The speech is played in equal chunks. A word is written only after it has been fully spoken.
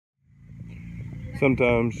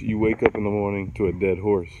Sometimes you wake up in the morning to a dead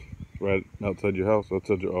horse right outside your house,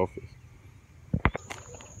 outside your office.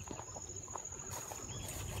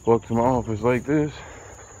 Walk to my office like this,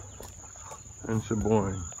 and it's your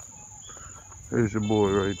boy. There's your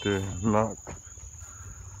boy right there, knocked.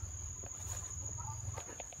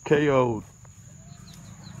 KO'd.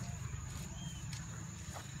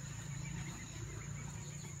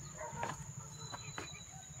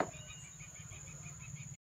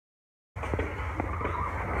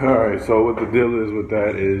 Alright, so what the deal is with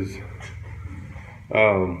that is,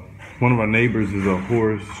 one of our neighbors is a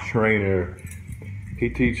horse trainer. He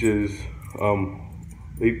teaches,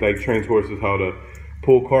 he trains horses how to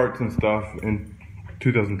pull carts and stuff in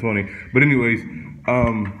 2020. But anyways,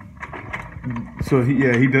 so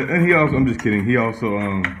he does, and he also, I'm just kidding, he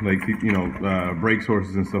also, breaks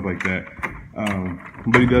horses and stuff like that.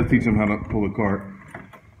 But he does teach them how to pull a cart.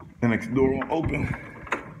 The next door will open,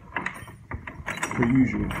 per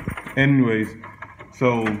usual. Anyways,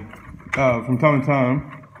 so, from time to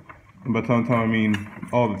time, and by time to time I mean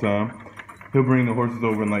all the time, he'll bring the horses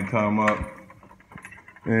over and tie them up,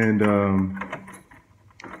 and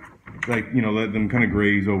let them kind of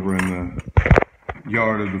graze over in the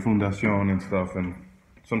yard of the fundación and stuff, and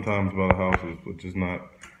sometimes by the houses, which is not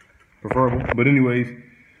preferable. But anyways,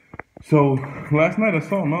 so last night I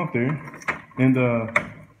saw him out there, and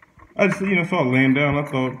I just saw him laying down. I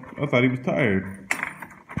thought he was tired.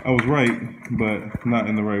 I was right, but not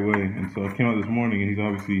in the right way. And so I came out this morning, and he's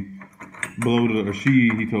obviously bloated, or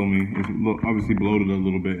he told me, is obviously bloated a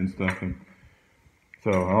little bit and stuff. And so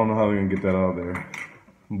I don't know how they're gonna get that out of there,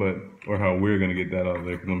 or how we're gonna get that out of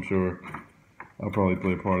there, because I'm sure I'll probably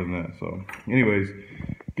play a part in that. So anyways,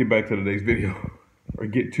 get to today's video.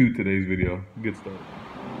 Get started.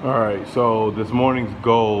 All right, so this morning's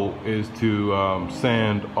goal is to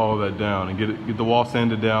sand all that down and get the wall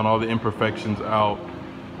sanded down, all the imperfections out.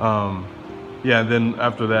 And then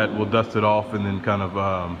after that we'll dust it off, and then kind of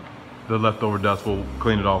the leftover dust we'll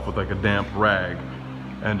clean it off with a damp rag,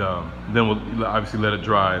 and then we'll obviously let it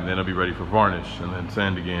dry, and then it'll be ready for varnish, and then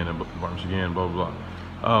sand again and varnish again, blah blah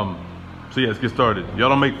blah. So yeah, let's get started. Y'all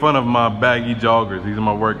don't make fun of my baggy joggers. These are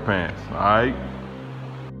my work pants. All right.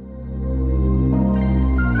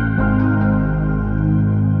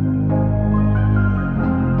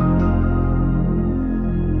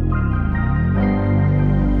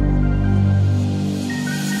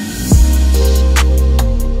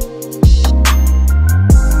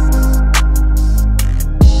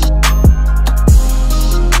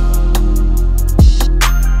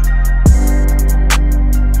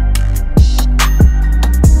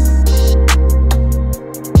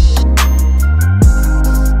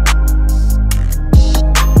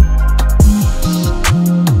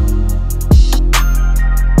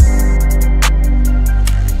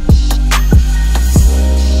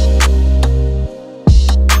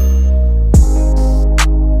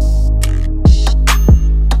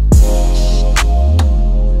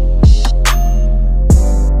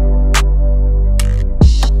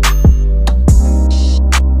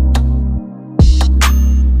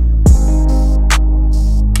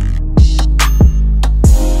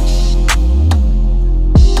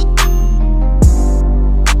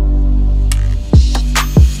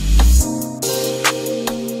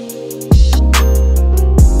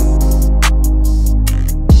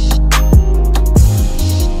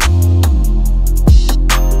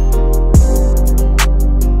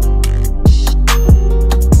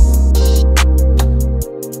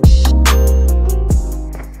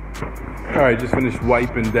 All right, just finished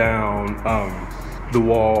wiping down the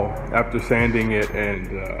wall after sanding it, and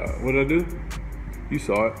what did I do? You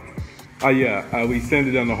saw it. We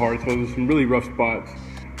sanded down the hard, so there's some really rough spots.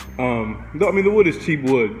 The wood is cheap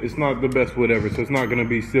wood. It's not the best wood ever, so it's not gonna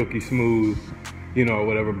be silky smooth, or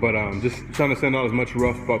whatever. But just trying to sand out as much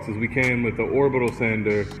rough spots as we can with the orbital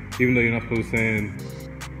sander, even though you're not supposed to sand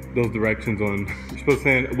those directions on. You're supposed to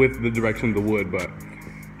sand with the direction of the wood, but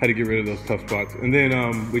had to get rid of those tough spots. And then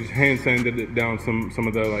we just hand sanded it down some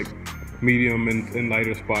of the medium and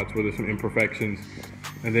lighter spots where there's some imperfections,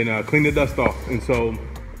 and then clean the dust off. And so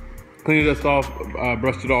cleaned the dust off,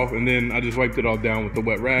 brushed it off, and then I just wiped it all down with the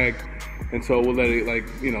wet rag. And so we'll let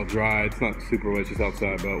it dry. It's not super wet, it's just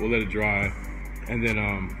outside, but we'll let it dry, and then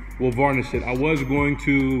we'll varnish it. I was going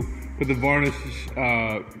to put the varnish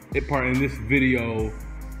part in this video,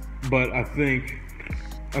 but I think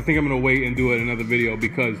I'm gonna wait and do it in another video,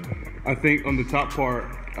 because I think on the top part,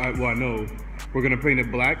 I know we're gonna paint it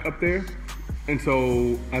black up there, and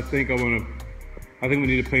so I think we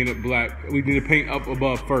need to paint it black. We need to paint up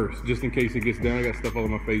above first, just in case it gets down. I got stuff all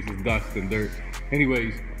on my face, it's dust and dirt.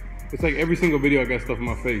 Anyways, it's like every single video I got stuff on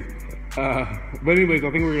my face. But anyways,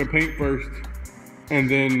 I think we're gonna paint first, and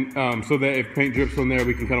then so that if paint drips on there,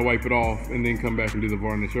 we can kind of wipe it off and then come back and do the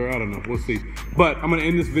varnish, or I don't know, we'll see. But I'm gonna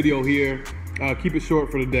end this video here, keep it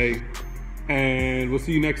short for the day, and we'll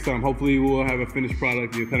see you next time. Hopefully we'll have a finished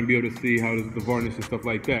product. You'll kind of be able to see how the varnish and stuff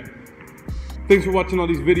like that. Thanks for watching all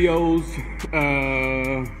these videos.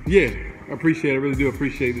 Yeah, I appreciate it. I really do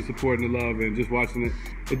appreciate the support and the love and just watching it.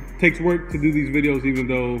 It takes work to do these videos, even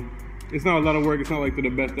though it's not a lot of work. It's not like they're the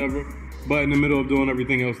best ever. But in the middle of doing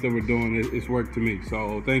everything else that we're doing, it's work to me.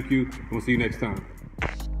 So thank you, and we'll see you next time.